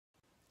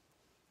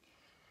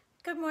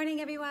Good morning,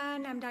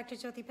 everyone. I'm Dr.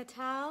 Jyoti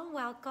Patel.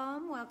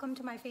 Welcome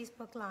to my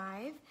Facebook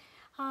Live.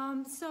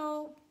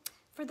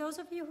 For those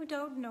of you who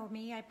don't know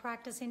me, I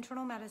practice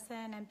internal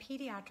medicine and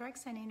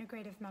pediatrics and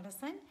integrative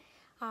medicine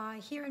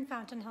here in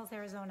Fountain Hills,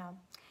 Arizona.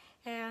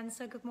 And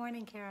so good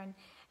morning, Karen.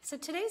 So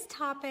today's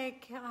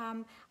topic,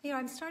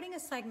 I'm starting a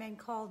segment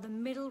called The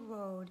Middle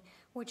Road,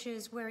 which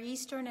is where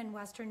Eastern and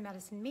Western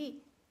medicine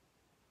meet.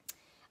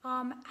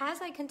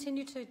 As I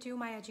continue to do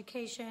my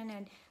education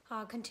and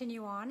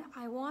continue on,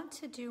 I want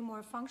to do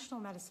more functional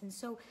medicine.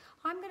 So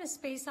I'm going to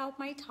space out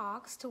my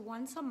talks to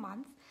once a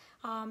month.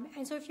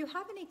 And so if you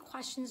have any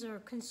questions or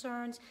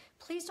concerns,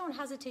 please don't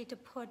hesitate to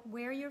put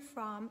where you're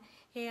from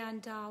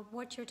and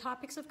what your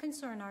topics of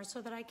concern are so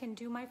that I can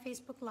do my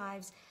Facebook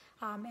Lives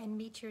and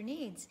meet your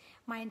needs.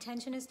 My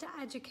intention is to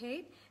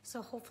educate,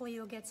 so hopefully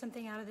you'll get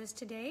something out of this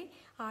today.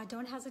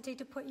 Don't hesitate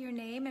to put your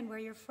name and where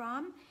you're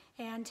from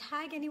and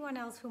tag anyone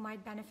else who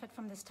might benefit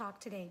from this talk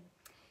today.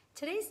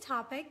 Today's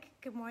topic,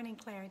 good morning,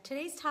 Claire.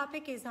 Today's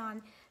topic is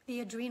on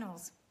the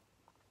adrenals.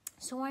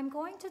 So I'm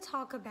going to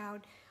talk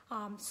about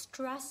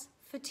stress,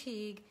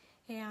 fatigue,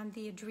 and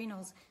the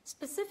adrenals.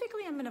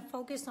 Specifically, I'm going to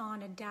focus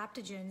on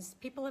adaptogens.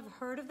 People have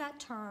heard of that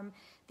term.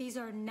 These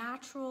are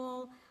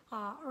natural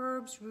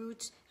herbs,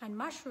 roots, and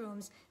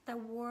mushrooms that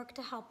work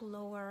to help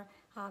lower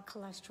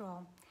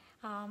cholesterol.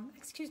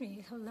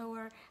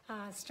 Lower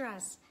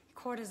stress,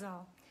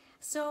 cortisol.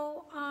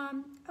 So,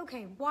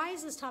 okay, why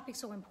is this topic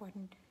so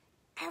important?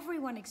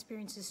 Everyone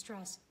experiences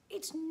stress.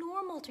 It's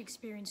normal to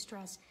experience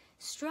stress.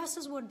 Stress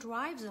is what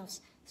drives us.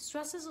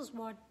 Stress is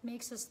what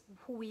makes us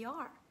who we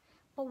are.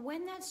 But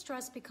when that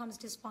stress becomes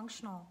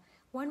dysfunctional,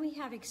 when we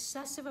have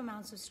excessive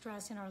amounts of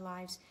stress in our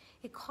lives,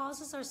 it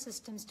causes our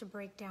systems to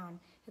break down.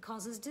 It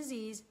causes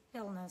disease,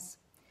 illness.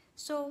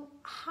 So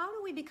how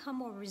do we become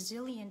more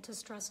resilient to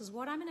stress is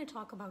what I'm going to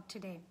talk about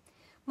today.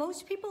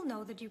 Most people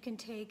know that you can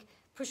take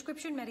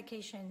prescription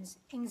medications,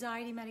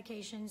 anxiety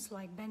medications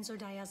like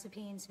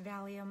benzodiazepines,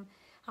 Valium,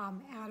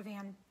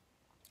 Ativan,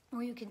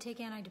 or you can take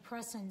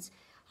antidepressants,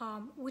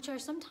 which are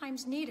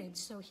sometimes needed.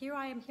 So here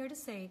I am here to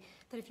say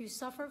that if you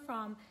suffer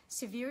from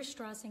severe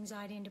stress,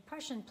 anxiety, and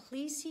depression,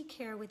 please seek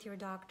care with your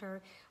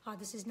doctor.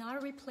 This is not a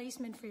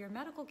replacement for your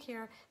medical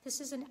care.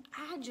 This is an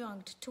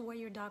adjunct to what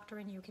your doctor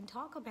and you can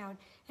talk about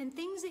and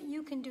things that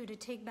you can do to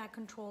take back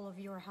control of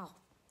your health.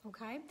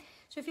 Okay?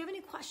 So if you have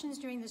any questions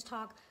during this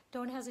talk,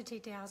 don't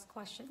hesitate to ask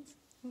questions.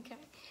 Okay?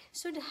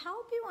 So to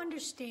help you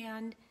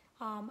understand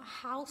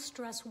how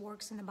stress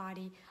works in the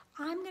body,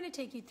 I'm going to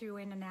take you through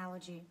an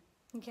analogy.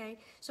 Okay?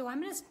 So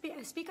I'm going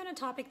to speak on a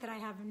topic that I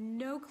have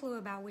no clue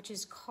about, which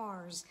is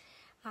cars,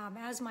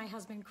 as my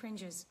husband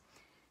cringes.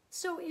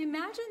 So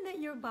imagine that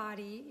your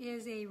body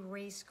is a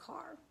race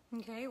car,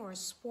 okay, or a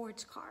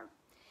sports car,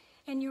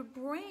 and your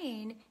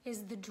brain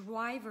is the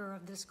driver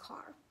of this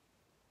car.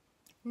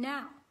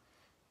 Now,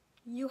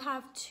 you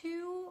have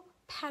two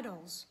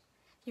pedals.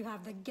 You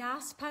have the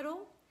gas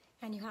pedal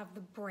and you have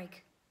the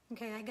brake.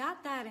 Okay, I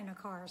got that in a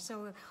car,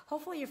 so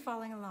hopefully you're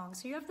following along.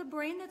 So you have the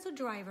brain that's a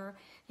driver.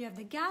 You have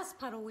the gas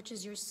pedal, which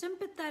is your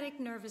sympathetic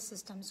nervous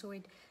system. So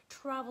it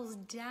travels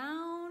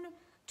down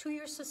to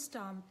your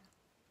system.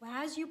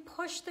 As you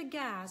push the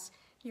gas,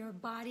 your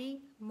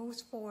body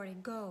moves forward,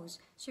 it goes.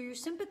 So your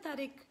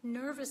sympathetic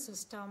nervous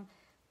system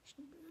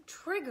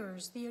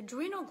triggers the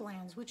adrenal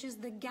glands, which is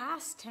the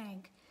gas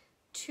tank,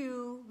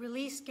 to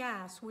release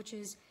gas, which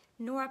is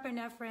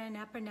norepinephrine,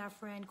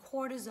 epinephrine,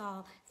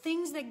 cortisol,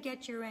 things that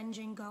get your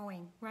engine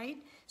going, right?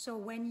 So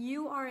when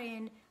you are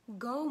in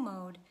go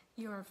mode,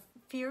 you're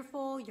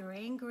fearful, you're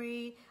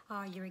angry,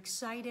 you're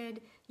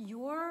excited,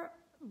 your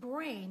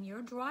brain,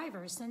 your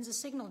driver, sends a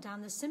signal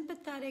down the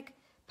sympathetic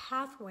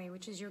pathway,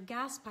 which is your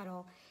gas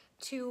pedal,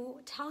 to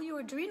tell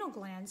your adrenal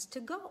glands to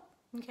go,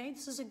 okay?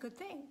 This is a good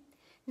thing.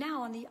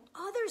 Now, on the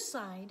other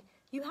side,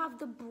 you have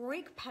the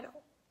brake pedal.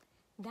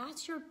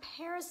 That's your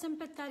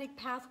parasympathetic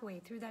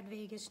pathway through that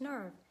vagus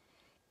nerve.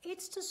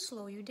 It's to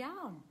slow you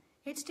down.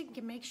 It's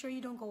to make sure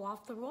you don't go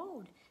off the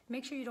road.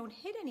 Make sure you don't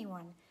hit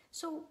anyone.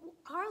 So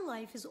our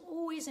life is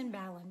always in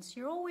balance.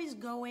 You're always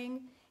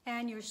going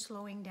and you're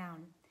slowing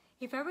down.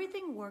 If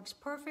everything works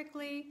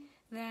perfectly,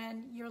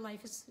 then your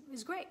life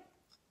is great.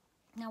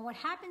 Now what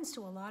happens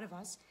to a lot of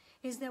us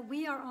is that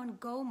we are on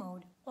go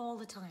mode all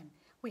the time.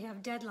 We have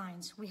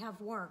deadlines, we have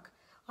work.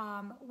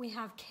 We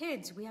have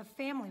kids, we have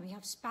family, we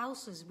have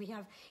spouses, we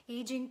have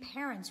aging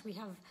parents, we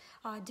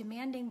have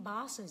demanding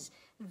bosses.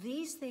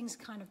 These things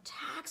kind of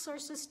tax our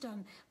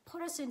system,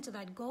 put us into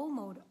that go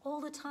mode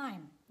all the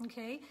time,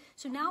 okay?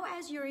 So now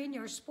as you're in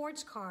your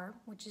sports car,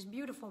 which is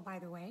beautiful by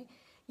the way,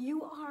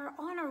 you are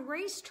on a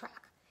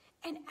racetrack.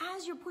 And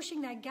as you're pushing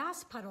that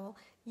gas pedal,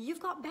 you've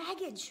got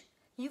baggage.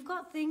 You've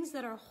got things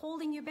that are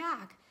holding you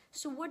back.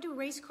 So what do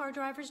race car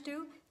drivers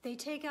do? They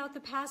take out the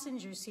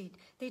passenger seat.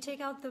 They take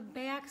out the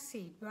back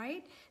seat,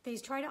 right? They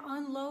try to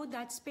unload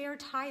that spare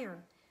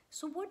tire.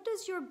 So what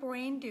does your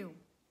brain do?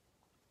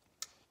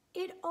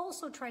 It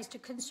also tries to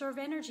conserve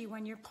energy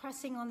when you're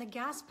pressing on the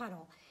gas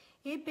pedal.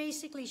 It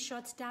basically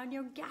shuts down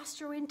your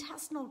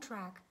gastrointestinal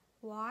tract.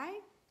 Why?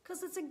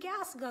 Because it's a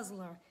gas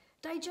guzzler.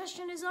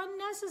 Digestion is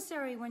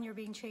unnecessary when you're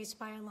being chased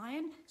by a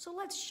lion, so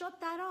let's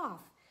shut that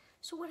off.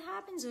 So what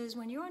happens is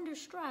when you're under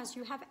stress,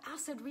 you have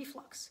acid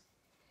reflux.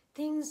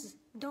 Things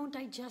don't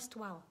digest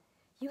well.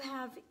 You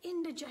have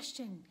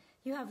indigestion,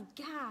 you have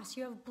gas,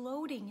 you have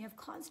bloating, you have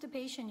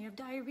constipation, you have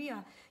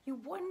diarrhea. You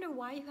wonder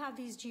why you have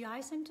these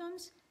GI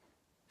symptoms?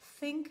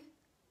 Think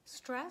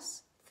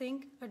stress,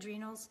 think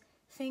adrenals,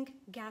 think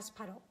gas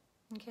pedal,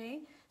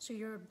 okay? So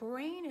your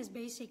brain is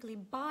basically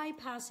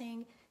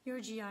bypassing your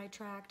GI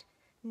tract,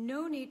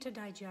 no need to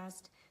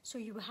digest, so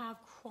you have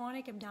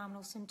chronic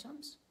abdominal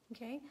symptoms,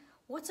 okay?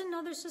 What's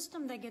another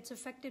system that gets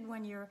affected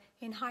when you're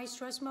in high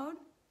stress mode?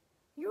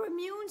 Your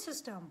immune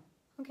system,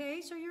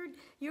 okay? So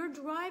you're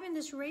driving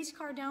this race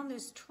car down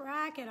this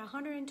track at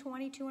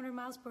 120, 200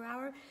 miles per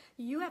hour.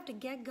 You have to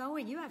get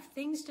going. You have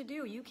things to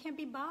do. You can't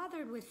be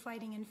bothered with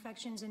fighting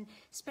infections and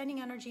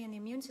spending energy in the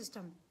immune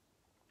system.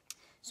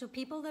 So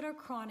people that are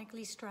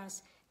chronically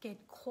stressed get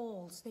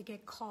colds, they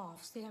get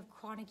coughs, they have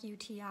chronic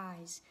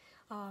UTIs,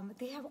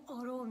 they have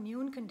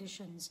autoimmune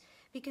conditions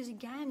because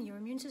again, your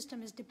immune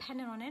system is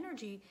dependent on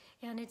energy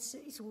and it's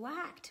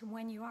whacked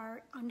when you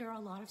are under a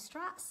lot of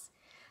stress.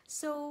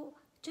 So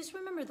just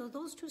remember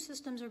those two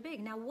systems are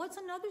big. Now, what's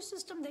another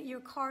system that your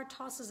car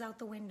tosses out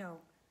the window?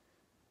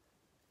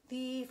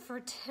 The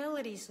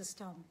fertility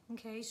system,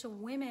 okay? So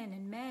women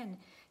and men,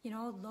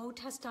 low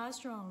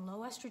testosterone, low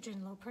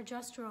estrogen, low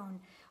progesterone,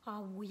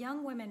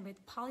 young women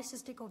with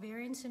polycystic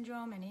ovarian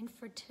syndrome and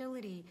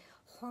infertility,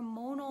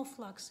 hormonal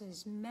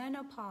fluxes,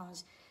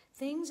 menopause,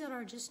 things that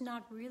are just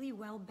not really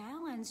well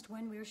balanced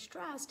when we're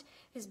stressed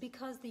is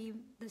because the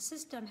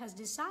system has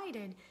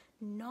decided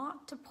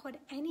not to put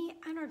any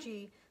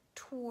energy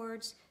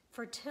towards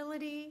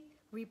fertility,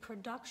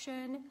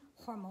 reproduction,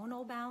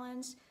 hormonal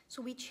balance.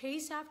 So we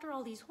chase after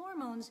all these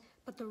hormones,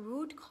 but the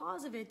root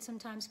cause of it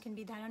sometimes can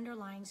be that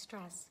underlying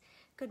stress.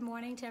 Good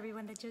morning to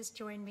everyone that just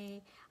joined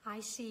me.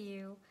 I see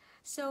you.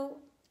 So,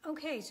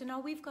 okay, so now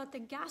we've got the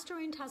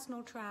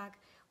gastrointestinal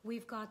tract,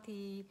 we've got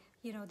the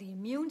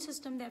immune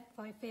system that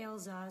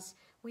fails us,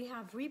 we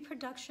have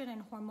reproduction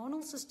and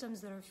hormonal systems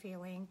that are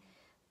failing.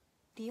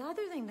 The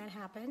other thing that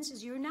happens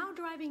is you're now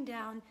driving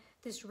down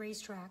this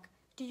racetrack.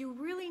 Do you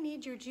really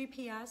need your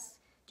GPS?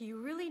 Do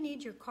you really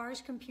need your car's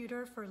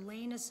computer for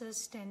lane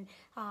assist and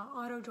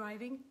auto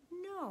driving?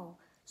 No.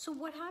 So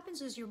what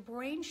happens is your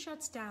brain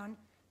shuts down,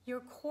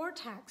 your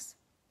cortex,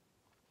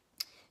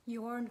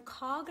 your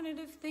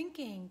cognitive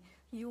thinking,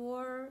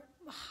 your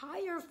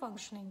higher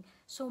functioning,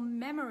 so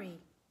memory,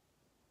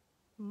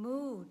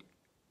 mood,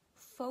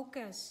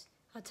 focus,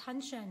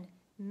 attention,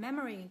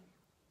 memory,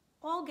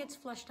 all gets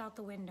flushed out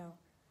the window.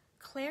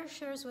 Claire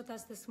shares with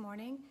us this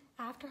morning,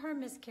 after her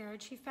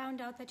miscarriage, she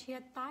found out that she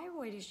had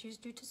thyroid issues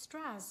due to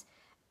stress.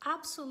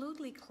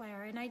 Absolutely,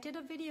 Claire, and I did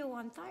a video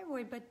on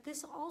thyroid, but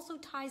this also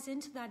ties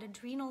into that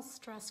adrenal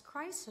stress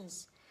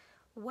crisis.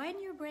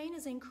 When your brain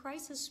is in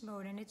crisis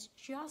mode and it's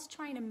just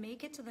trying to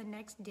make it to the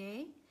next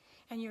day,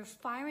 and you're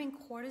firing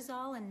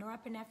cortisol and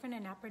norepinephrine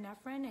and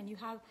epinephrine, and you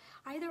have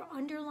either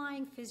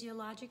underlying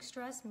physiologic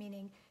stress,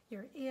 meaning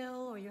you're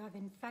ill or you have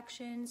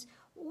infections,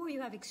 or you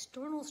have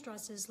external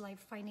stresses like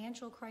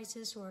financial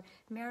crisis or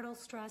marital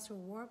stress or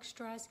work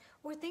stress,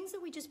 or things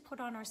that we just put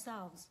on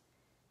ourselves.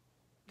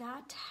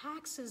 That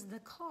taxes the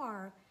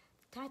car,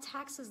 that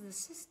taxes the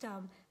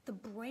system. The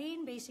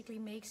brain basically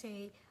makes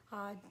an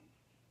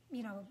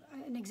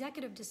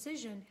executive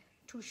decision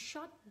to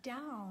shut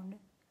down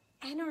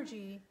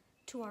energy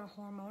to our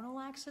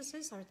hormonal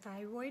axes, our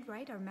thyroid,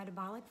 right? Our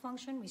metabolic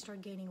function, we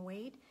start gaining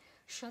weight,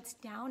 shuts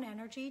down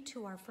energy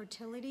to our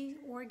fertility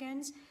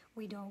organs.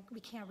 We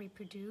can't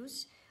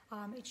reproduce.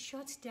 It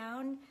shuts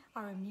down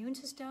our immune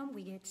system.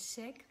 We get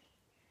sick.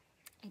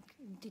 It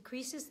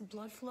decreases the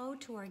blood flow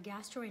to our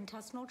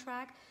gastrointestinal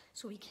tract,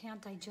 so we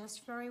can't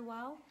digest very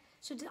well.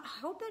 So I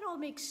hope that all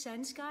makes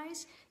sense,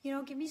 guys.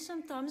 Give me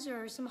some thumbs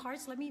or some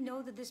hearts. Let me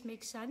know that this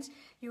makes sense.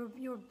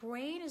 Your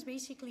brain is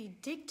basically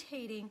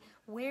dictating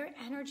where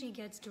energy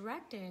gets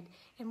directed.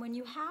 And when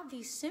you have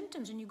these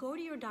symptoms and you go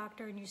to your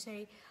doctor and you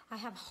say, I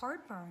have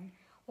heartburn,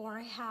 or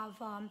I have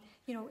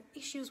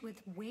issues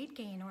with weight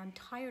gain, or I'm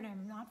tired and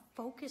I'm not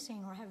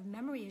focusing, or I have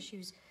memory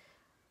issues,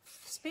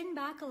 spin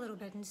back a little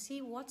bit and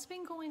see what's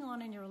been going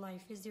on in your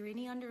life. Is there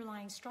any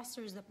underlying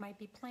stressors that might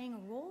be playing a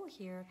role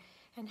here?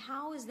 And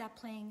how is that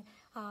playing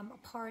a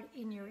part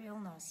in your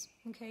illness,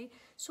 okay?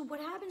 So what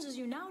happens is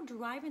you're now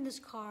driving this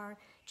car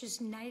just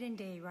night and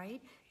day,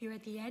 right? You're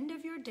at the end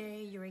of your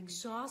day, you're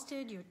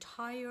exhausted, you're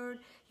tired,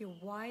 you're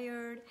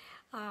wired,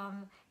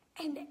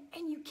 and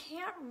you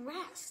can't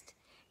rest.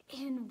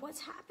 And what's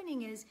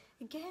happening is,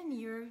 again,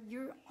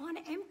 you're on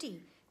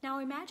empty. Now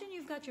imagine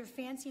you've got your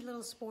fancy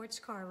little sports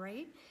car,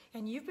 right?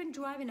 And you've been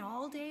driving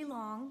all day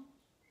long,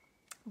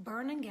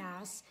 burning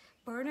gas,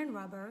 burning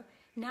rubber.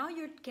 Now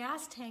your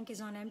gas tank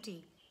is on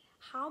empty.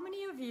 How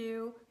many of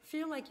you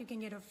feel like you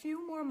can get a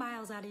few more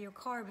miles out of your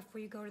car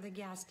before you go to the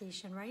gas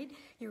station, right?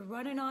 You're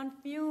running on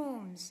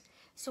fumes.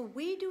 So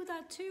we do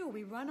that too.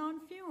 We run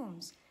on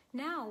fumes.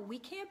 Now, we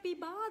can't be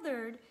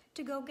bothered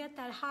to go get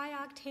that high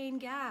octane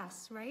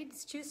gas, right?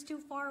 It's just too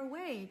far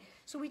away.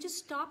 So we just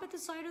stop at the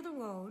side of the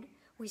road.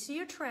 We see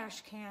a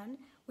trash can.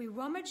 We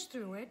rummage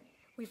through it.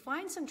 We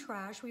find some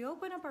trash. We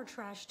open up our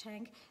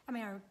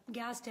our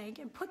gas tank,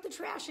 and put the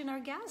trash in our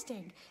gas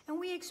tank. And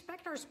we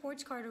expect our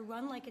sports car to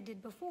run like it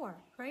did before,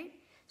 right?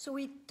 So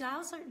we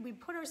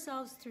put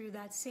ourselves through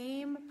that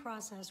same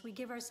process. We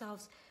give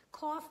ourselves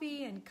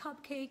coffee and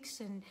cupcakes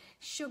and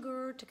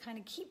sugar to kind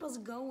of keep us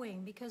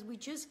going because we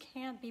just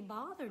can't be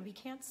bothered. We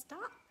can't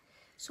stop.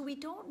 So we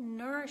don't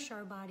nourish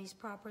our bodies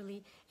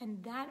properly,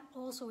 and that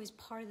also is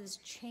part of this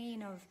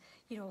chain of,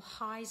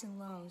 highs and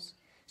lows.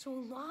 So a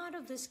lot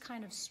of this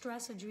kind of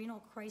stress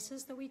adrenal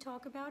crisis that we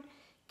talk about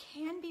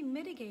can be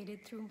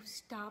mitigated through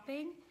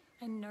stopping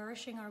and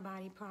nourishing our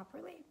body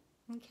properly,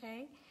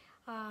 okay?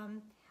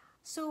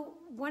 So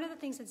one of the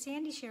things that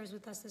Sandy shares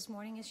with us this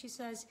morning is she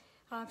says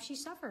she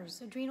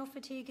suffers. Adrenal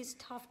fatigue is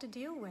tough to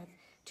deal with.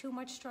 Too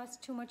much stress,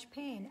 too much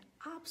pain.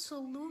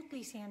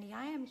 Absolutely, Sandy.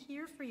 I am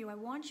here for you. I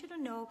want you to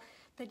know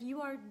that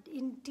you are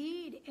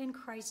indeed in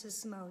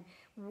crisis mode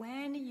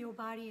when your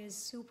body is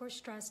super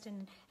stressed,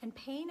 and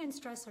pain and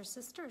stress are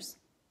sisters.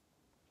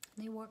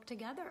 They work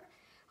together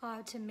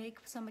to make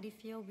somebody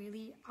feel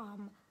really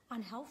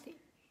unhealthy,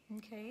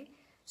 okay?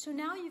 So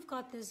now you've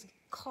got this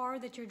car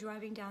that you're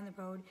driving down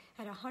the road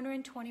at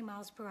 120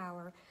 miles per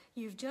hour.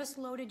 You've just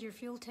loaded your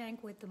fuel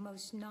tank with the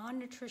most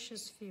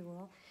non-nutritious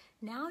fuel.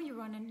 Now you're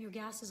running, your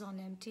gas is on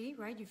empty,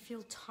 right? You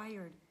feel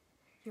tired.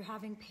 You're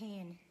having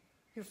pain.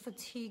 You're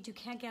fatigued. You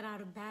can't get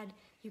out of bed.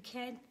 You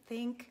can't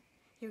think.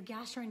 Your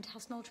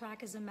gastrointestinal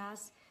tract is a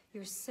mess.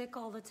 You're sick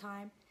all the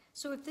time.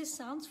 So if this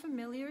sounds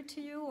familiar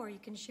to you, or you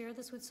can share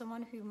this with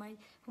someone who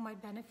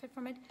might benefit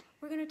from it,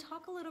 we're going to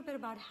talk a little bit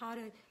about how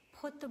to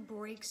put the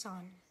brakes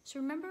on. So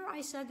remember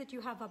I said that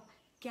you have a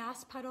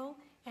gas pedal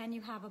and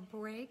you have a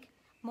brake.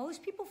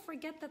 Most people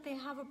forget that they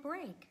have a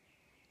brake.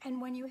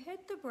 And when you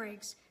hit the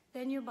brakes,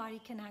 then your body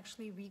can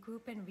actually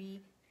regroup and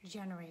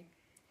regenerate.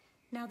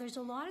 Now, there's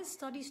a lot of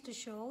studies to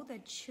show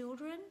that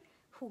children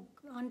who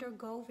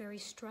undergo very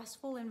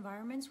stressful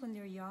environments when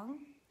they're young,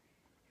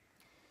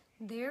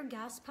 their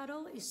gas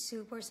pedal is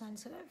super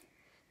sensitive.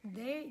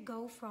 They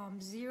go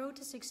from 0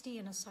 to 60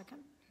 in a second,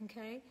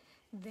 okay?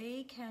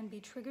 They can be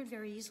triggered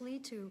very easily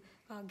to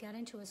get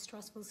into a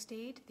stressful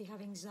state. They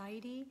have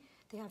anxiety.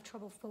 They have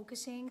trouble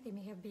focusing. They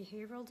may have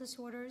behavioral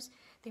disorders.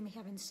 They may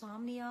have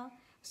insomnia.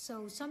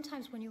 So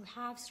sometimes when you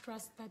have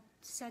stress that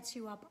sets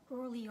you up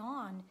early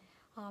on,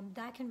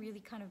 that can really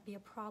kind of be a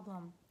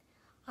problem.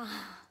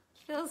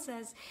 Phil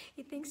says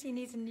he thinks he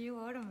needs a new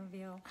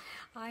automobile.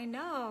 I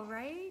know,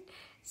 right?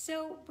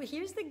 So but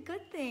here's the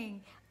good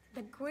thing.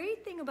 The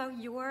great thing about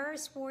your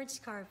sports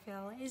car,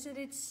 Phil, is that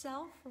it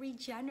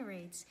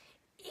self-regenerates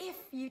if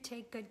you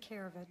take good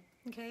care of it,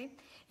 okay?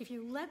 If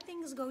you let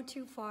things go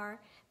too far,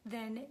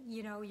 then,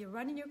 you're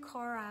running your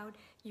car out,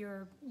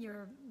 you're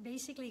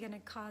basically going to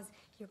cause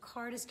your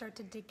car to start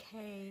to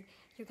decay,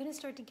 you're going to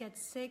start to get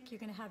sick, you're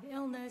going to have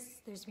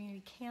illness, there's going to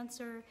be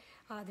cancer,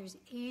 there's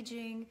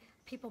aging,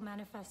 people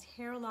manifest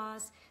hair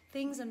loss,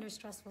 things under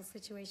stressful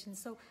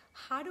situations. So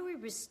how do we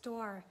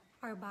restore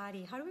our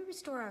body? How do we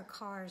restore our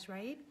cars,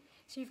 right?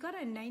 So you've got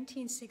a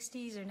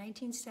 1960s or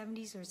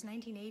 1970s or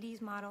 1980s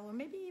model, or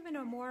maybe even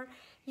a more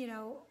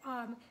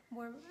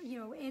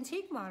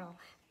antique model.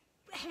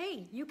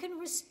 Hey, you can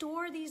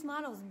restore these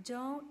models.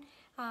 Don't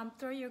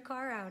throw your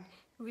car out.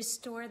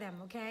 Restore them,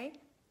 okay?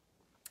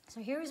 So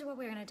here's what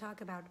we're going to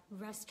talk about,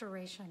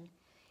 restoration.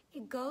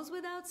 It goes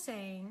without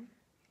saying,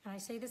 and I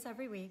say this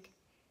every week,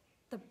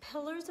 the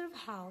pillars of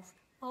health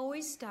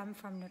always stem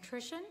from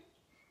nutrition,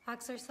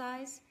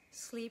 exercise,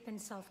 sleep, and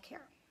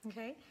self-care,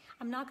 okay?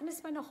 I'm not going to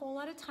spend a whole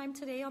lot of time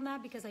today on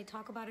that because I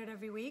talk about it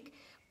every week,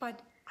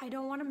 but I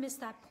don't want to miss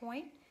that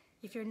point.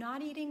 If you're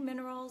not eating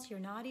minerals, you're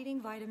not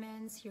eating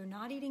vitamins, you're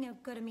not eating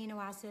good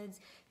amino acids,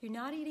 you're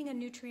not eating a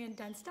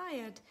nutrient-dense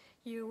diet,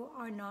 you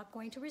are not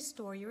going to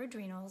restore your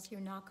adrenals,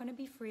 you're not going to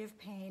be free of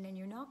pain, and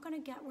you're not going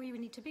to get where you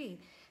need to be.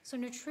 So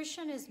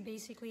nutrition is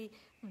basically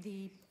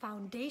the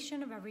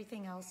foundation of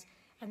everything else,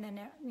 and then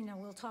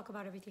we'll talk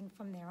about everything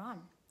from there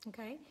on,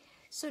 okay?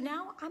 So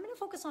now I'm going to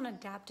focus on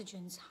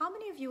adaptogens. How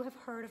many of you have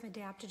heard of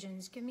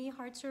adaptogens? Give me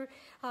hearts or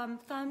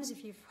thumbs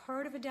if you've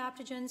heard of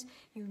adaptogens.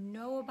 You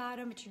know about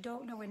them, but you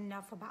don't know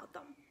enough about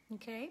them.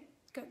 Okay,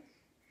 good.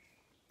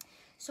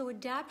 So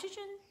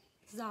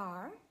adaptogens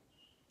are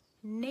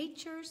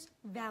nature's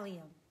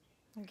Valium.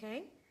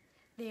 Okay,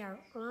 they are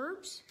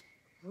herbs,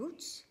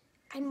 roots,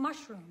 and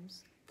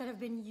mushrooms that have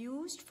been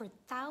used for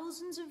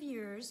thousands of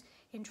years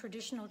in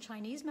traditional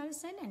Chinese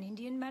medicine and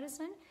Indian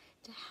medicine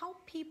to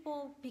help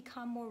people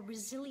become more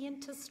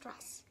resilient to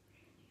stress.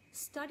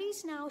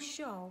 Studies now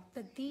show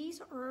that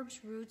these herbs,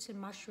 roots, and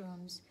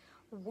mushrooms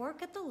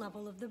work at the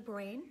level of the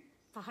brain,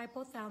 the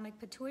hypothalamic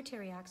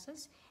pituitary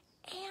axis,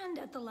 and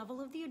at the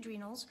level of the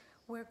adrenals,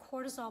 where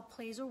cortisol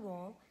plays a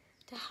role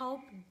to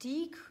help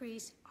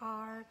decrease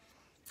our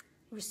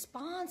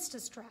response to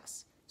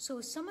stress.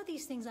 So some of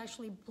these things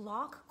actually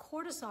block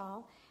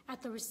cortisol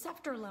at the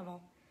receptor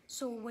level.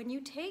 So when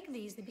you take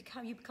these,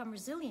 you become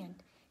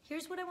resilient.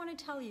 Here's what I want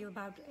to tell you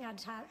about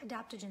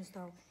adaptogens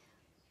though.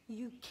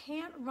 You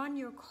can't run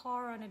your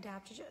car on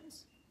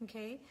adaptogens,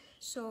 okay?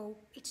 So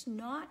it's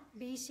not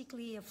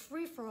basically a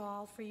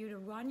free-for-all for you to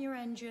run your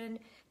engine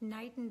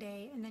night and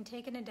day and then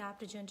take an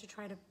adaptogen to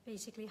try to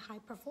basically high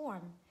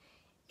perform.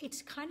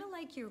 It's kind of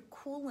like your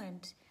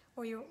coolant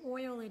or your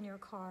oil in your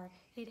car.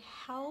 It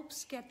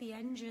helps get the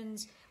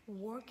engines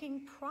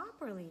working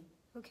properly,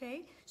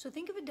 okay? So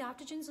think of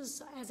adaptogens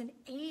as an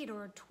aid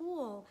or a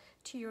tool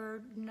to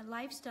your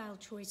lifestyle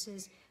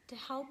choices to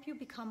help you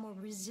become more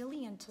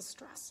resilient to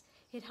stress.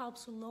 It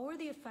helps lower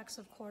the effects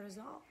of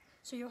cortisol,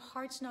 so your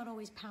heart's not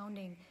always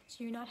pounding,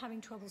 so you're not having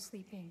trouble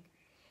sleeping.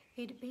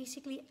 It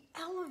basically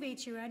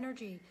elevates your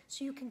energy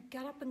so you can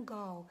get up and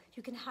go.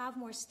 You can have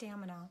more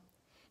stamina.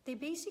 They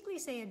basically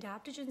say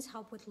adaptogens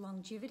help with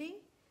longevity,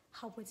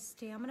 help with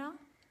stamina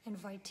and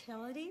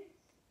vitality,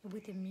 and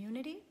with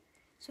immunity.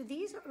 So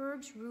these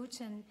herbs, roots,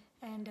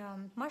 and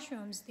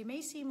mushrooms, they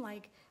may seem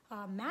like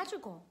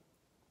magical,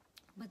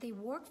 but they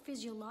work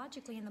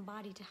physiologically in the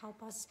body to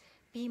help us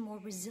be more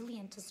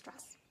resilient to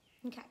stress.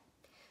 Okay,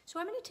 so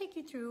I'm going to take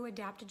you through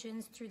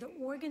adaptogens through the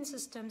organ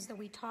systems that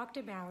we talked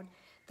about,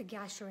 the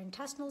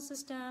gastrointestinal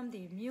system,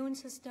 the immune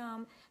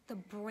system, the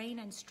brain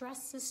and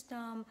stress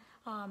system,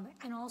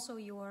 and also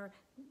your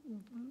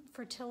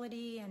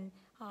fertility and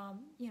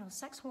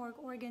sex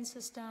organ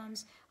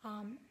systems,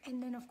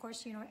 and then of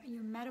course your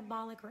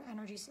metabolic or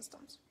energy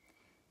systems.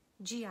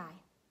 GI.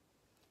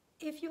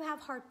 If you have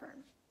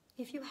heartburn,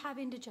 if you have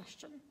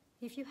indigestion,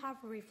 if you have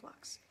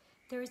reflux,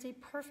 there is a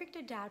perfect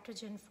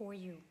adaptogen for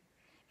you.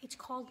 It's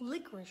called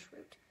licorice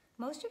root.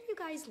 Most of you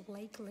guys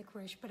like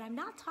licorice, but I'm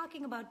not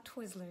talking about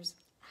Twizzlers.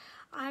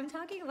 I'm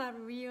talking about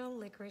real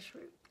licorice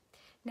root.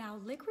 Now,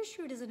 licorice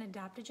root is an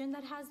adaptogen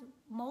that has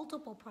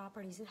multiple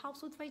properties. It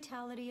helps with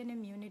vitality and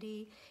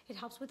immunity. It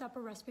helps with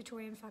upper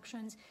respiratory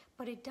infections,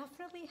 but it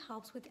definitely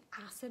helps with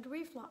acid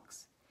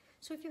reflux.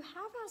 So if you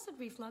have acid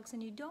reflux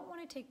and you don't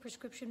want to take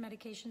prescription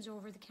medications or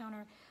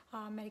over-the-counter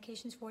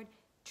medications for it,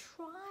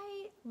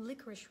 try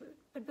licorice root.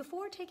 But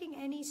before taking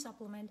any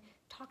supplement,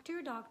 talk to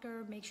your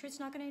doctor, make sure it's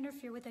not going to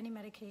interfere with any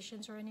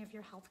medications or any of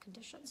your health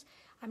conditions.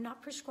 I'm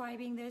not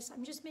prescribing this,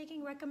 I'm just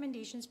making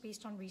recommendations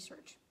based on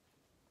research.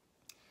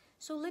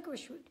 So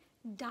licorice root,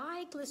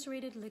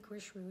 diglycerated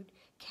licorice root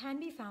can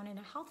be found in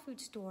a health food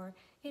store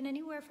in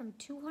anywhere from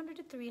 200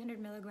 to 300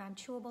 milligram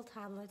chewable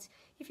tablets.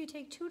 If you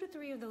take 2 to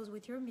 3 of those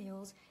with your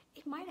meals,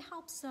 it might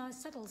help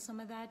settle some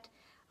of that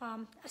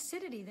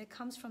acidity that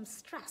comes from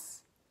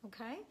stress,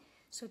 okay?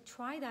 So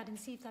try that and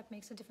see if that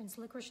makes a difference.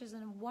 Licorice is a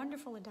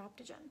wonderful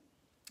adaptogen,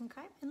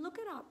 okay? And look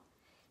it up.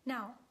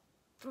 Now,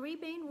 3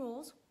 main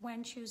rules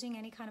when choosing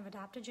any kind of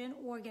adaptogen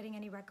or getting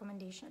any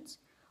recommendations.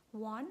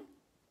 1,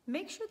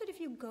 make sure that if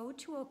you go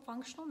to a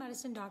functional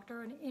medicine doctor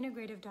or an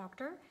integrative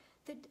doctor,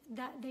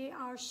 that they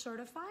are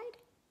certified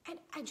and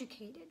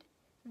educated.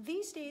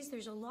 These days,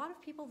 there's a lot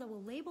of people that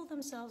will label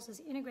themselves as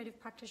integrative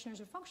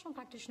practitioners or functional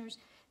practitioners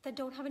that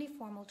don't have any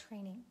formal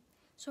training.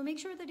 So make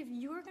sure that if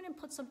you're going to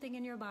put something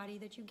in your body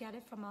that you get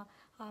it from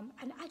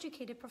an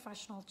educated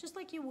professional, just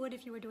like you would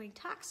if you were doing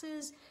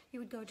taxes, you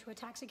would go to a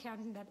tax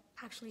accountant that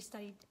actually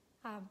studied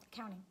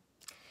accounting.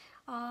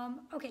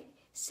 Okay,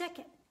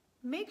 second,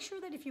 make sure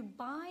that if you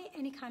buy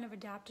any kind of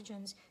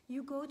adaptogens,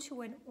 you go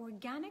to an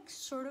organic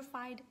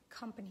certified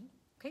company.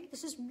 Okay,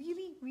 this is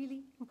really,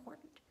 really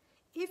important.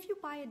 If you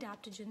buy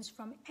adaptogens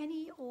from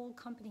any old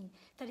company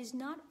that is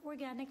not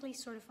organically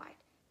certified,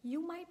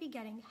 you might be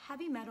getting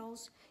heavy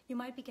metals, you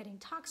might be getting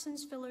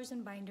toxins, fillers,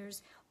 and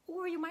binders,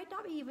 or you might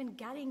not be even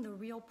getting the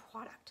real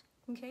product,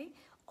 okay?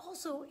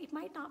 Also, it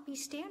might not be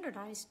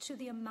standardized to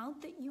the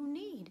amount that you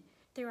need.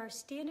 There are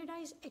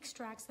standardized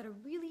extracts that are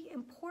really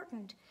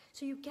important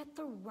so you get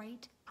the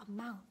right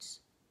amounts,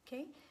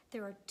 okay?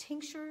 There are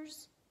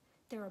tinctures,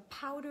 there are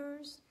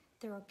powders,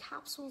 there are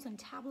capsules and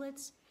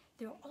tablets.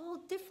 They're all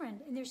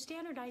different and they're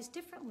standardized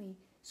differently.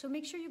 So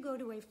make sure you go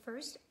to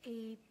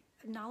a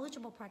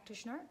knowledgeable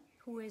practitioner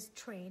who is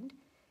trained.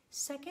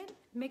 Second,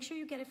 make sure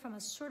you get it from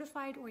a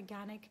certified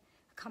organic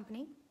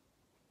company.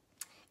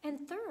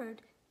 And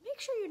third, make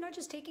sure you're not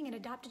just taking an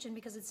adaptogen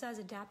because it says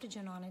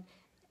adaptogen on it.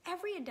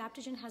 Every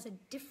adaptogen has a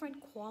different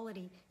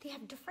quality. They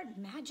have different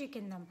magic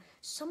in them.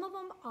 Some of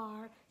them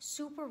are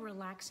super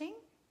relaxing.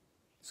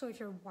 So if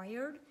you're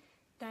wired,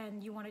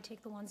 then you want to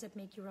take the ones that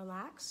make you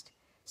relaxed.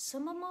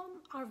 Some of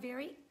them are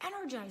very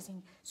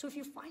energizing. So if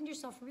you find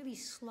yourself really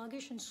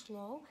sluggish and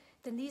slow,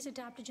 then these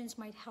adaptogens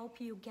might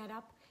help you get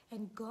up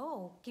and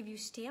go, give you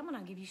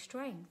stamina, give you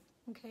strength,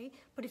 okay?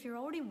 But if you're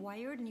already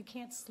wired and you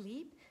can't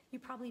sleep, you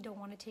probably don't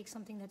want to take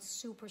something that's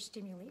super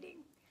stimulating.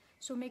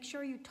 So make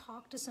sure you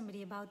talk to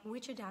somebody about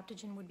which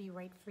adaptogen would be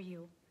right for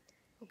you,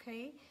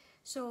 okay?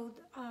 So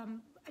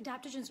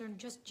adaptogens are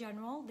just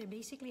general. They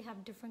basically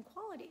have different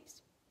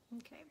qualities,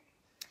 okay?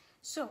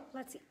 So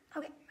let's see.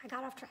 Okay, I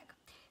got off track.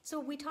 So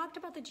we talked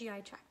about the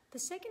GI tract. The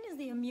second is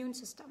the immune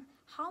system.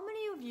 How many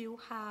of you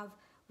have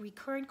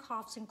recurrent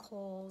coughs and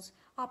colds,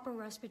 upper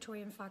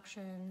respiratory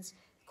infections,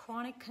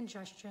 chronic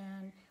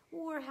congestion,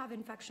 or have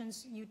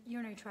infections,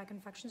 urinary tract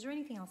infections, or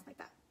anything else like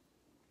that.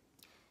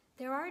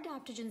 There are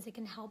adaptogens that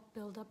can help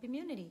build up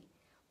immunity.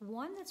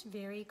 One that's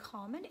very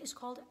common is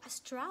called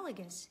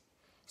astragalus.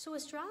 So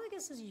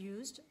astragalus is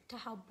used to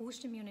help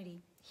boost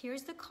immunity.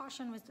 Here's the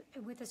caution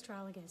with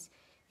astragalus.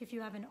 If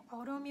you have an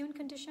autoimmune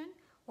condition,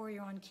 or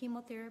you're on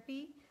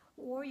chemotherapy,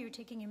 or you're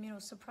taking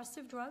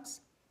immunosuppressive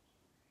drugs,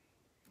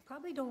 you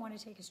probably don't want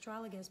to take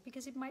astragalus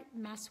because it might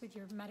mess with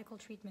your medical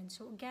treatment.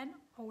 So again,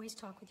 always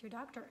talk with your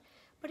doctor.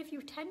 But if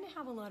you tend to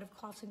have a lot of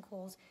coughs and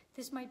colds,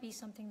 this might be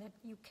something that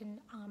you can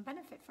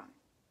benefit from.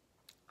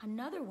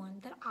 Another one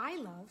that I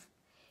love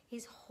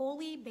is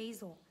holy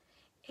basil.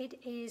 It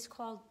is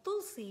called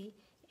tulsi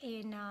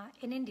in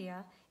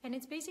India, and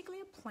it's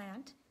basically a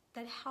plant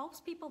that helps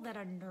people that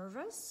are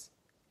nervous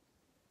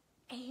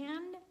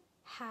and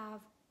have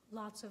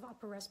lots of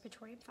upper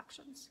respiratory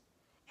infections.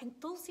 And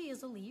tulsi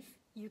is a leaf.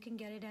 You can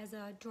get it as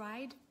a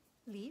dried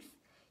leaf.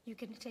 You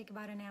can take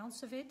about an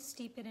ounce of it,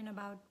 steep it in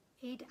about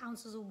 8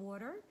 ounces of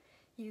water.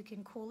 You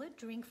can cool it,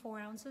 drink 4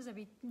 ounces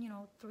every,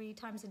 3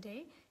 times a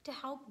day to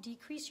help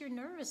decrease your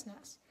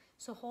nervousness.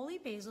 So holy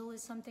basil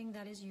is something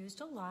that is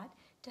used a lot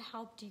to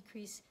help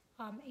decrease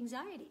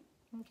anxiety.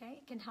 Okay,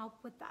 it can help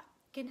with that.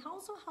 It can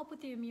also help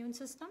with the immune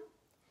system,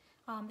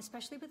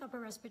 especially with upper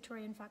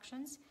respiratory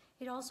infections.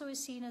 It also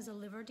is seen as a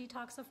liver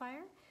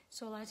detoxifier.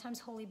 So a lot of times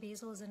holy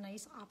basil is a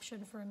nice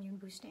option for immune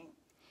boosting.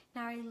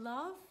 Now I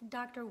love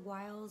Dr.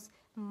 Weil's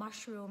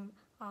mushroom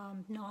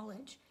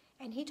knowledge.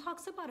 And he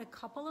talks about a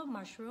couple of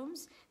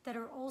mushrooms that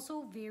are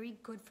also very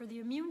good for the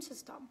immune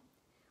system.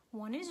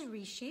 One is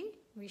reishi.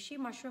 Reishi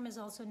mushroom is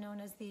also known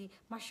as the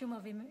mushroom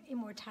of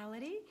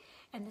immortality.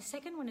 And the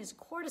second one is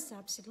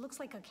cordyceps. It looks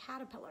like a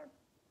caterpillar.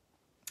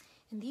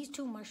 And these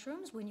two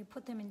mushrooms, when you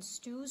put them in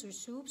stews or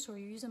soups or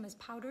you use them as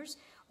powders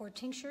or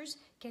tinctures,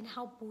 can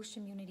help boost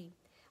immunity.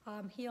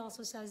 He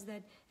also says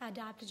that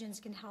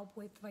adaptogens can help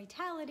with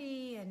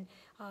vitality and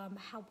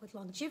help with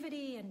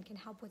longevity and can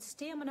help with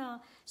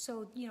stamina.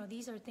 So,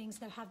 these are things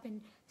that have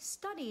been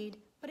studied.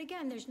 But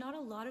again, there's not a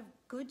lot of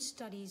good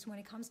studies when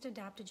it comes to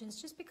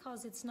adaptogens just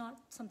because it's not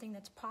something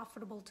that's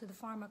profitable to the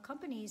pharma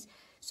companies.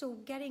 So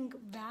getting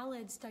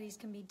valid studies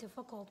can be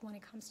difficult when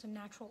it comes to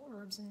natural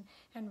herbs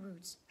and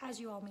roots,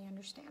 as you all may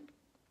understand.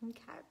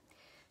 Okay.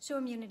 So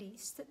immunity.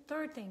 The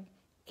third thing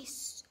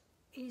is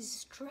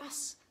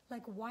stress.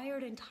 Like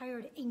wired and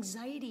tired,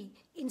 anxiety,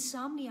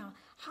 insomnia.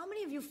 How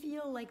many of you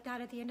feel like that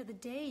at the end of the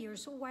day? You're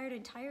so wired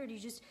and tired,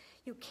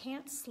 you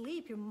can't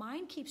sleep. Your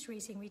mind keeps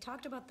racing. We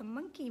talked about the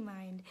monkey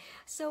mind.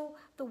 So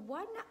the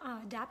one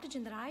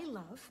adaptogen that I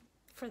love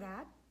for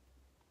that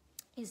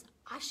is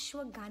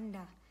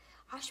ashwagandha.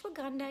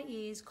 Ashwagandha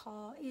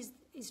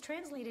is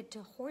translated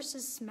to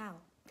horse's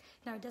smell.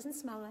 Now it doesn't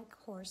smell like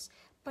horse,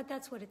 but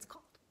that's what it's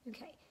called.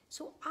 Okay,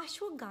 so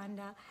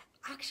ashwagandha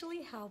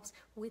actually helps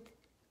with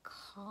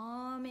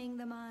calming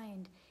the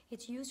mind.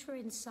 It's used for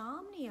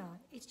insomnia.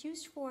 It's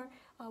used for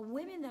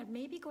women that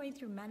may be going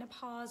through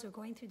menopause or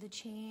going through the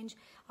change,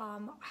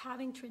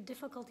 having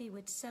difficulty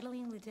with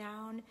settling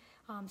down,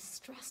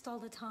 stressed all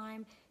the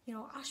time.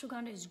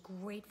 Ashwagandha is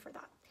great for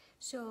that.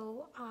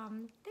 So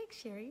thanks,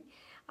 Sherry.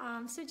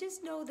 So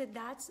just know that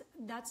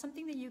that's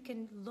something that you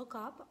can look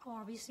up.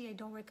 Obviously, I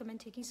don't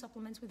recommend taking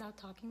supplements without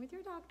talking with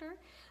your doctor,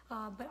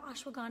 but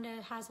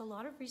ashwagandha has a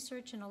lot of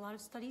research and a lot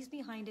of studies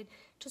behind it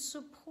to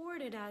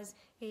support it as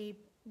a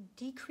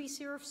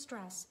decreaser of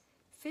stress.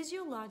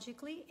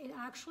 Physiologically, it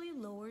actually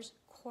lowers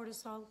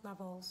cortisol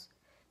levels.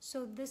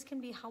 So this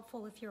can be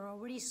helpful if you're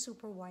already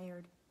super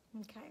wired.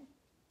 Okay.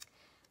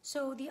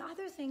 So the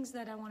other things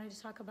that I wanted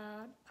to talk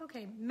about,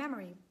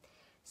 memory.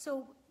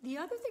 So the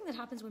other thing that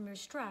happens when you're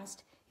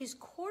stressed is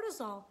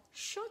cortisol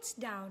shuts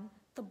down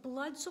the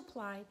blood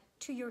supply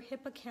to your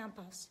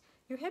hippocampus.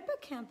 Your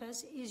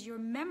hippocampus is your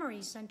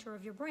memory center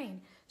of your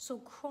brain. So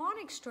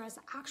chronic stress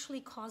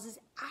actually causes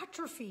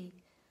atrophy,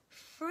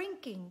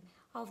 shrinking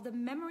of the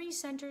memory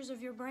centers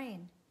of your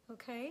brain.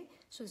 Okay?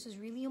 So this is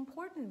really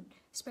important,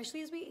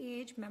 especially as we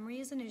age. Memory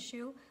is an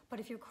issue, but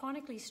if you're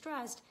chronically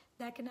stressed,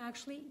 that can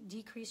actually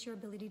decrease your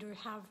ability to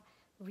have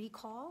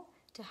recall,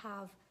 to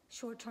have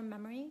short-term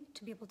memory,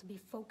 to be able to be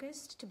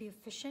focused, to be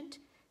efficient,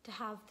 to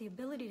have the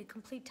ability to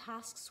complete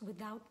tasks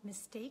without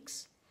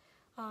mistakes.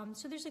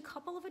 So there's a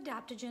couple of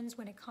adaptogens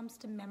when it comes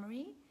to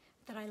memory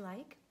that I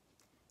like.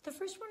 The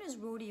first one is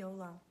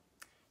rhodiola.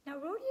 Now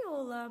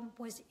rhodiola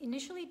was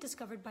initially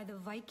discovered by the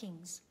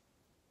Vikings,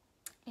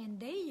 and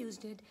they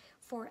used it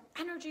for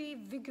energy,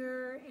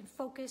 vigor, and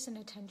focus and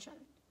attention.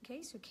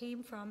 Okay, so it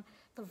came from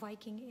the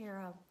Viking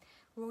era.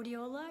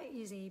 Rhodiola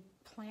is a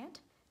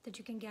plant that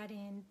you can get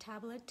in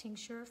tablet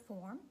tincture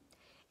form,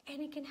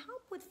 and it can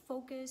help with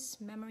focus,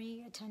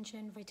 memory,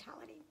 attention,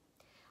 vitality.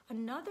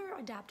 Another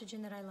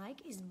adaptogen that I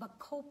like is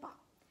bacopa.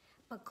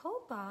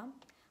 Bacopa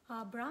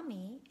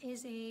brahmi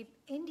is a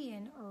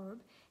Indian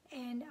herb,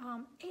 and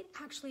it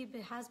actually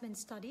has been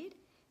studied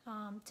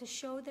to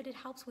show that it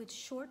helps with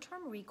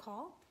short-term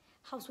recall,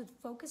 helps with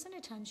focus and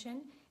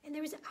attention, and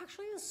there is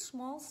actually a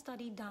small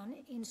study done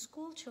in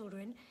school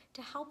children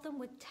to help them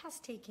with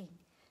test taking.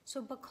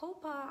 So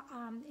Bacopa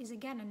is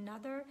again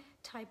another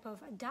type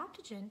of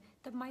adaptogen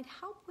that might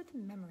help with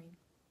memory.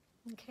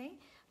 Okay,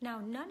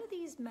 now none of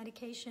these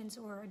medications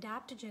or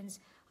adaptogens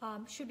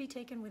should be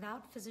taken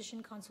without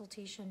physician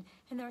consultation,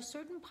 and there are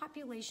certain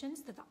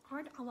populations that there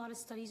aren't a lot of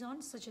studies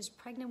on, such as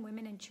pregnant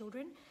women and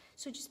children.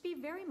 So just be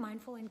very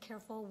mindful and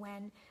careful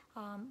when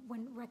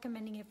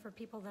recommending it for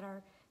people that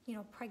are, you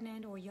know,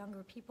 pregnant or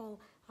younger people,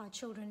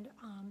 children,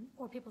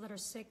 or people that are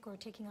sick or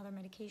taking other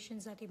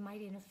medications that they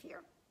might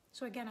interfere.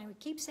 So again, I would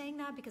keep saying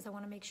that because I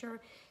want to make sure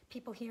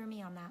people hear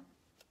me on that.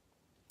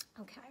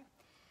 Okay,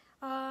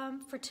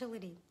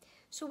 fertility.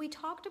 So we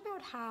talked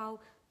about how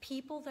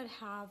people that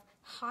have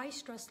high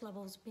stress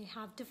levels may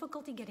have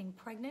difficulty getting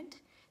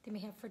pregnant, they may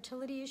have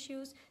fertility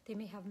issues, they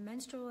may have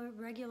menstrual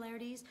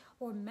irregularities,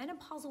 or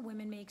menopausal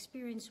women may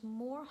experience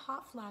more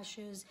hot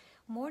flashes,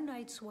 more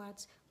night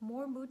sweats,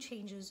 more mood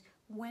changes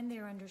when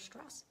they're under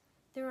stress.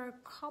 There are a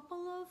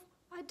couple of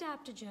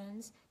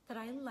adaptogens that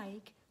I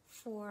like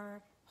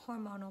for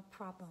hormonal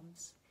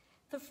problems.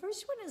 The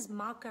first one is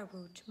maca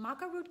root.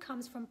 Maca root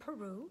comes from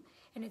Peru,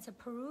 and it's a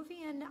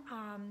Peruvian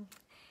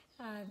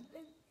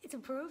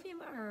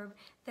herb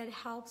that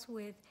helps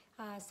with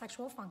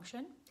sexual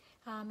function.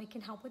 It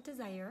can help with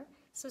desire.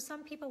 So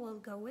some people will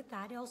go with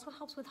that. It also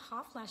helps with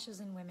hot flashes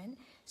in women.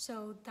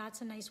 So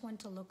that's a nice one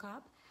to look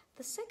up.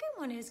 The second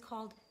one is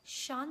called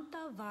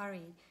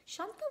Shantavari.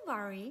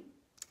 Shantavari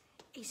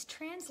is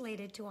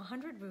translated to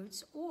 100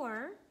 roots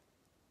or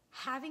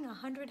having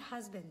 100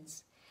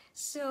 husbands.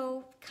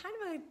 So kind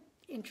of an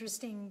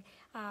interesting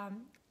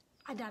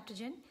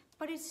adaptogen,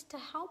 but it's to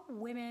help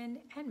women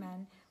and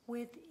men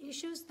with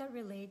issues that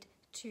relate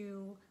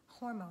to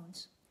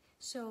hormones.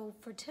 So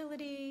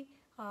fertility,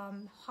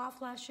 hot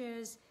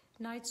flashes,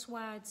 night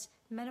sweats,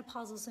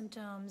 menopausal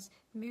symptoms,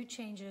 mood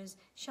changes.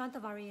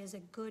 Shantavari is a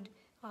good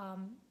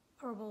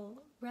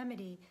herbal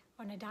remedy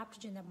or an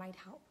adaptogen that might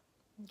help.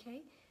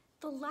 Okay.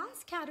 The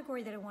last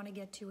category that I want to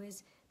get to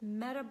is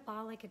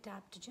metabolic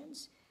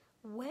adaptogens.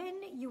 When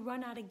you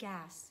run out of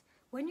gas,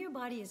 when your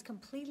body is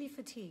completely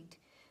fatigued,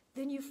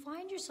 then you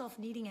find yourself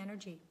needing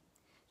energy.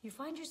 You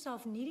find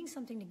yourself needing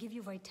something to give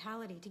you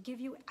vitality, to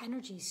give you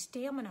energy,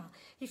 stamina.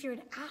 If you're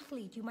an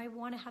athlete, you might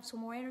want to have some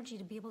more energy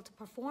to be able to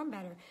perform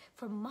better,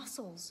 for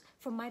muscles,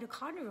 for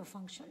mitochondrial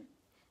function.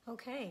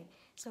 Okay,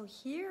 so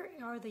here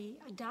are the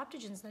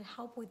adaptogens that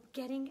help with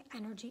getting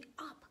energy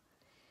up.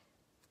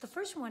 The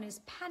first one is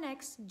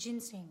Panax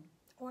ginseng,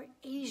 or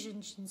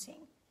Asian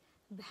ginseng.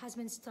 It has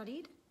been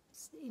studied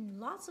in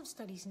lots of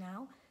studies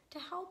now to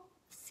help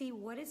see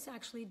what it's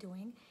actually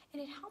doing,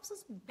 and it helps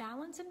us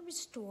balance and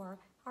restore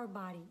our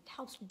body. It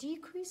helps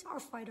decrease our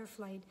fight or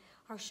flight,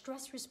 our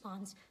stress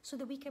response, so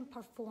that we can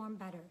perform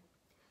better.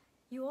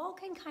 You all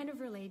can kind of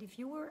relate. If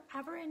you were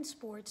ever in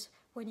sports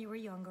when you were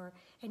younger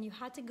and you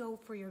had to go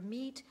for your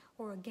meet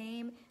or a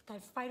game,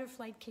 that fight or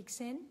flight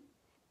kicks in.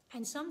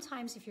 And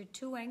sometimes if you're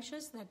too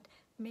anxious, that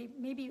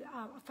maybe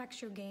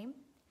affects your game.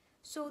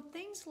 So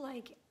things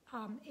like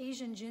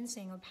Asian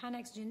ginseng or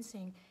Panax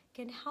ginseng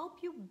can help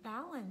you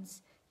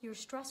balance your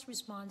stress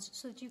response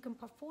so that you can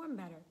perform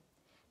better.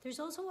 There's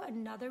also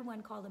another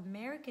one called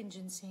American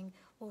ginseng,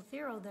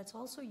 Ulthero, that's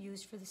also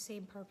used for the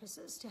same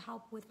purposes, to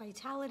help with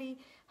vitality,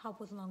 help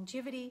with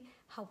longevity,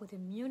 help with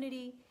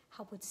immunity,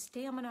 help with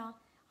stamina.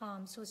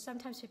 So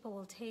sometimes people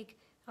will take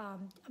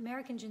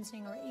American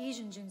ginseng or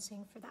Asian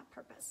ginseng for that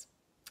purpose.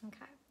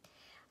 Okay.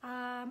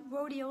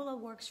 Rhodiola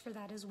works for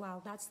that as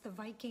well. That's the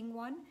Viking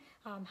one,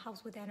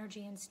 helps with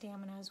energy and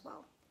stamina as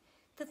well.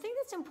 The thing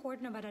that's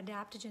important about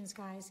adaptogens,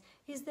 guys,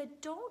 is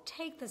that don't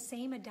take the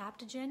same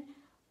adaptogen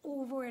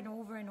over and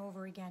over and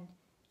over again.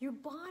 Your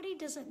body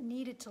doesn't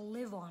need it to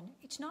live on.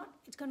 It's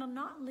going to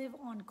not live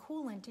on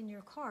coolant in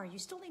your car. You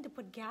still need to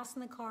put gas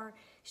in the car.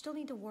 You still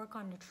need to work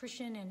on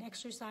nutrition and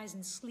exercise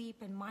and sleep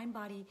and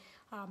mind-body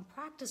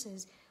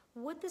practices.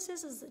 What this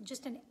is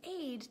just an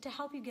aid to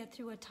help you get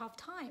through a tough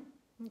time.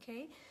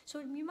 Okay, so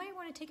you might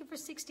want to take it for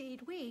 6 to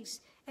 8 weeks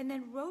and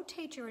then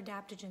rotate your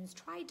adaptogens.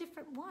 Try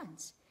different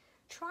ones.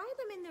 Try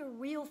them in their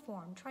real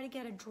form. Try to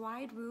get a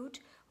dried root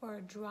or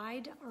a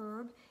dried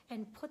herb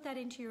and put that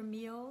into your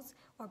meals,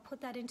 or put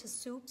that into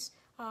soups,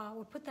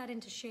 or put that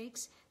into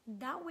shakes.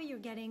 That way you're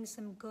getting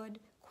some good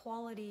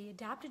quality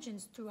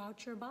adaptogens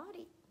throughout your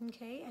body,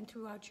 okay, and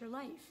throughout your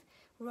life.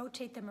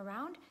 Rotate them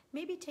around.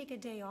 Maybe take a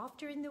day off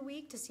during the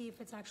week to see if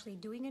it's actually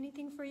doing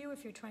anything for you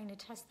if you're trying to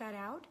test that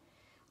out.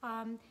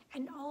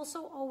 And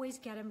also always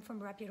get them from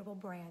reputable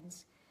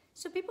brands.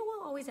 So people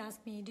will always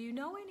ask me, do you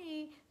know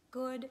any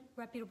good,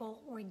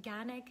 reputable,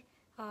 organic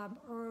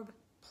herb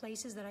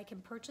places that I can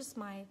purchase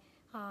my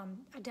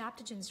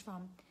adaptogens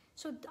from?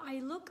 So I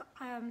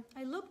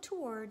look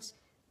towards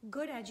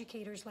good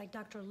educators like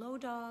Dr.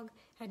 Lodog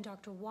and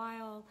Dr.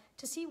 Weil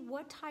to see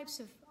what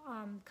types of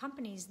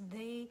companies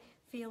they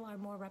feel are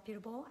more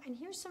reputable. And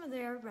here's some of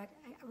their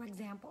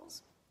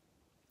examples.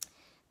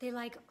 They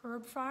like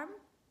Herb Farm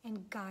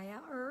and Gaia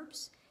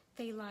Herbs.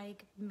 They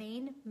like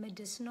Maine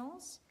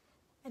Medicinals.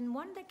 And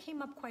one that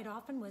came up quite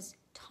often was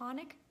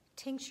tonic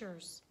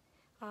tinctures.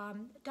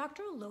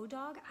 Dr.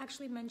 Lodog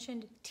actually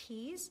mentioned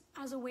teas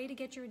as a way to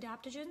get your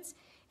adaptogens,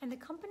 and the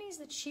companies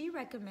that she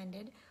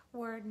recommended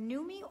were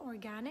Numi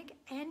Organic,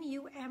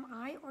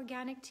 N-U-M-I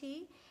Organic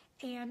Tea,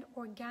 and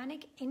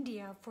Organic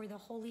India for the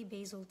Holy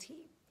Basil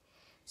Tea.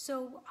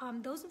 So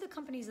those are the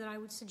companies that I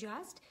would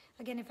suggest.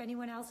 Again, if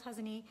anyone else has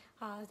any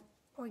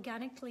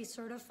organically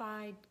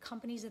certified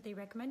companies that they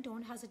recommend,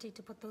 don't hesitate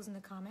to put those in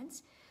the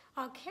comments.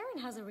 Karen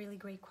has a really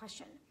great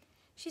question.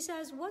 She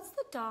says, what's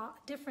the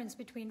difference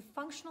between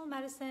functional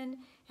medicine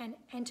and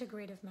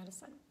integrative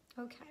medicine?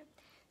 Okay,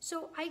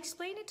 so I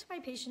explain it to my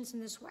patients in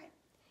this way.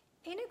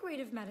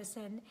 Integrative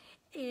medicine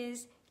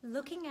is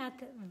looking at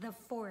the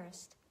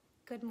forest.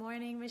 Good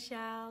morning,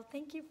 Michelle.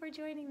 Thank you for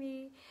joining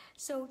me.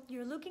 So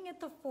you're looking at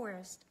the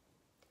forest.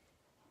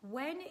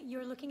 When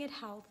you're looking at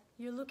health,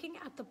 you're looking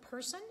at the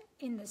person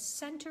in the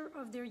center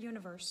of their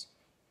universe.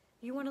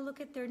 You want to look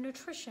at their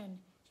nutrition.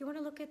 You want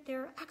to look at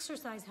their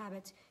exercise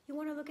habits. You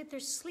want to look at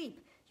their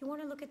sleep. You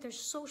want to look at their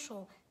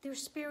social, their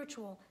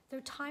spiritual,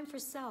 their time for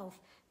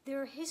self,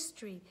 their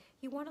history.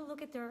 You want to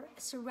look at their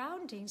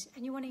surroundings,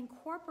 and you want to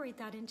incorporate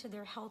that into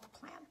their health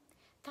plan.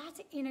 That's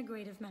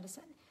integrative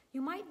medicine.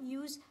 You might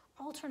use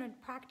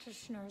alternate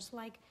practitioners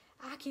like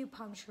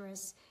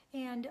acupuncturists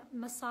and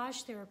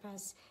massage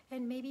therapists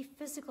and maybe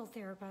physical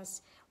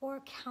therapists or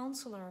a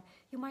counselor.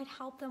 You might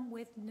help them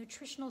with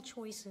nutritional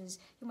choices.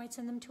 You might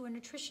send them to a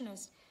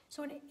nutritionist.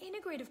 So an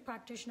integrative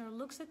practitioner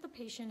looks at the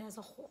patient as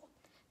a whole,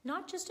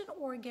 not just an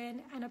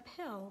organ and a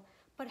pill,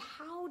 but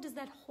how does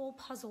that whole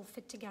puzzle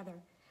fit together?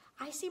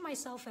 I see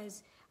myself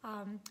as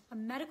a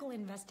medical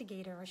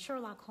investigator, a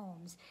Sherlock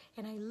Holmes,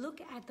 and I look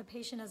at the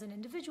patient as an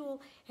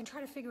individual and try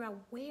to figure out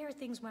where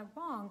things went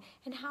wrong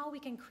and how we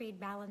can create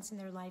balance in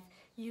their life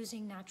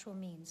using natural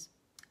means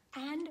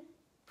and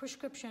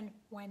prescription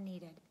when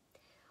needed.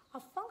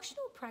 A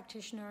functional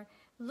practitioner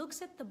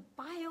looks at the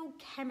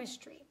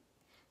biochemistry.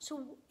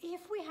 So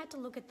if we had to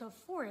look at the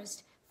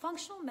forest,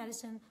 functional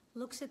medicine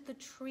looks at the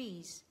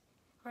trees,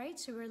 right?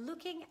 So we're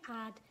looking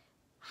at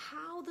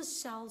how the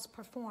cells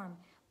perform.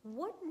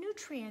 What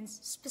nutrients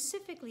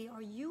specifically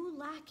are you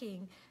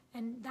lacking?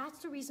 And that's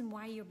the reason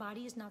why your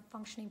body is not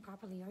functioning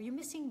properly. Are you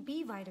missing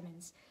B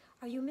vitamins?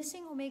 Are you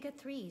missing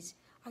omega-3s?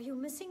 Are you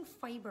missing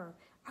fiber?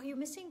 Are you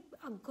missing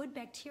a good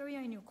bacteria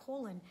in your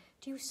colon?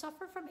 Do you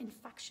suffer from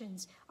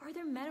infections? Are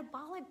there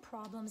metabolic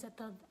problems at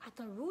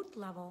the root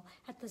level,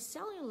 at the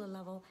cellular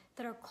level,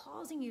 that are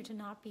causing you to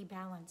not be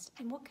balanced?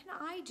 And what can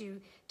I do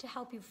to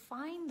help you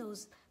find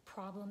those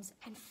problems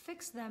and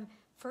fix them,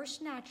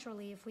 first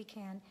naturally if we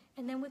can,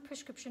 and then with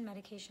prescription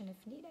medication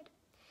if needed?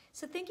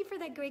 So thank you for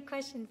that great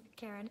question,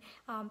 Karen.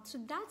 So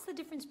that's the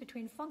difference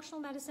between functional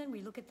medicine.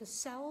 We look at the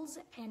cells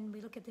and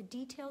we look at the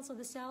details of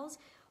the cells,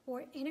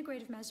 or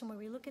integrative medicine where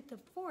we look at the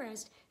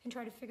forest and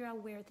try to figure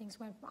out where things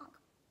went wrong.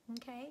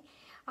 Okay?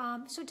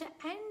 So to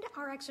end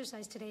our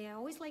exercise today, I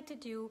always like to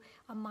do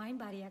a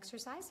mind-body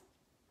exercise.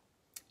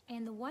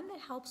 And the one that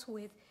helps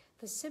with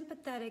the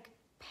sympathetic,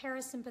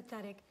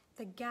 parasympathetic,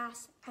 the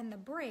gas, and the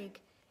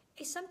brake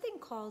is something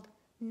called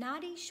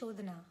Nadi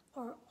Shodhana,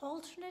 or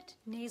alternate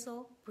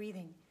nasal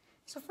breathing.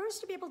 So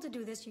first, to be able to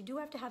do this, you do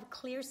have to have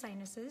clear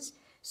sinuses.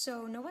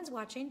 So no one's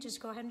watching,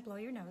 just go ahead and blow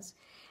your nose.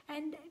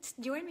 And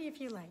join me if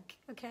you like,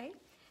 okay?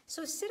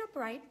 So sit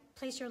upright,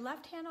 place your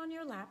left hand on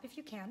your lap if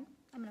you can.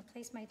 I'm gonna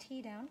place my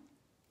tea down.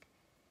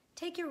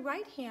 Take your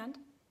right hand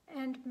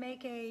and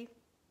make a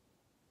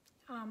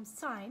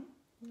sign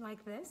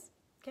like this,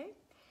 okay?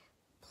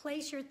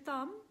 Place your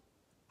thumb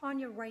on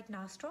your right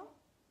nostril,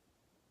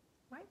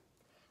 right?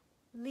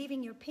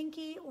 Leaving your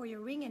pinky or your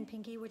ring and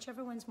pinky,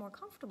 whichever one's more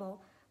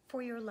comfortable,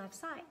 for your left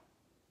side.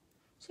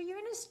 So you're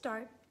gonna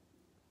start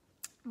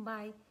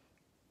by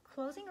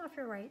closing off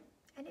your right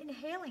and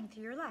inhaling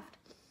through your left.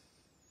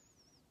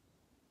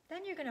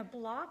 Then you're gonna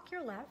block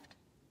your left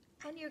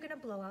and you're gonna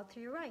blow out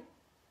through your right.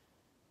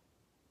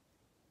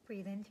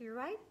 Breathe in through your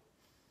right.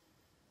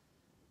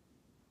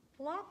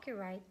 Block your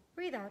right,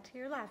 breathe out to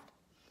your left.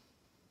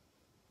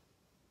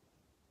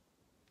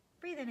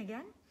 Breathe in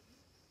again.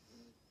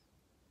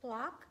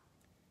 Block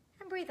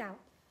and breathe out.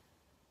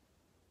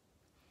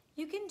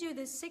 You can do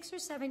this 6 or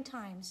 7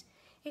 times.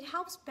 It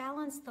helps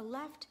balance the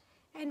left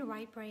and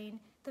right brain,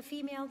 the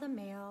female, the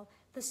male,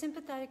 the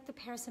sympathetic, the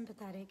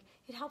parasympathetic.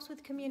 It helps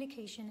with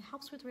communication, it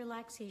helps with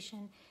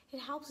relaxation. It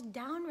helps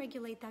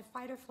down-regulate that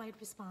fight or flight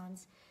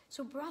response.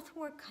 So breath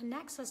work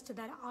connects us to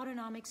that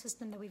autonomic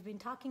system that we've been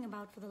talking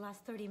about for the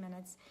last 30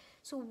 minutes.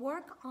 So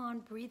work on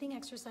breathing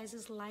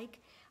exercises like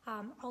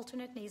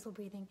alternate nasal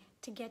breathing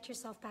to get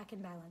yourself back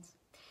in balance.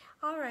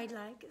 All right,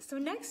 so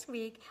next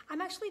week,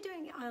 I'm actually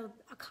doing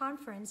a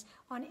conference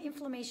on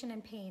inflammation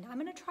and pain. I'm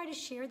gonna try to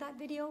share that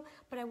video,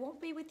 but I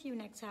won't be with you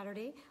next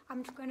Saturday.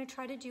 I'm gonna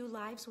try to do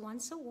lives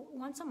once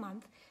a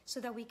month so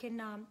that we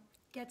can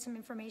get some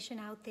information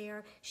out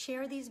there,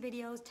 share these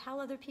videos, tell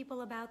other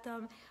people about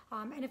them.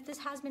 And if this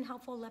has been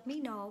helpful, let me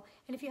know.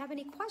 And if you have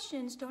any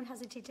questions, don't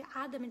hesitate to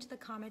add them into the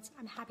comments.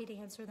 I'm happy to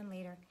answer them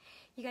later.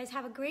 You guys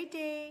have a great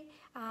day,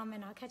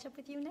 and I'll catch up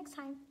with you next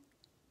time.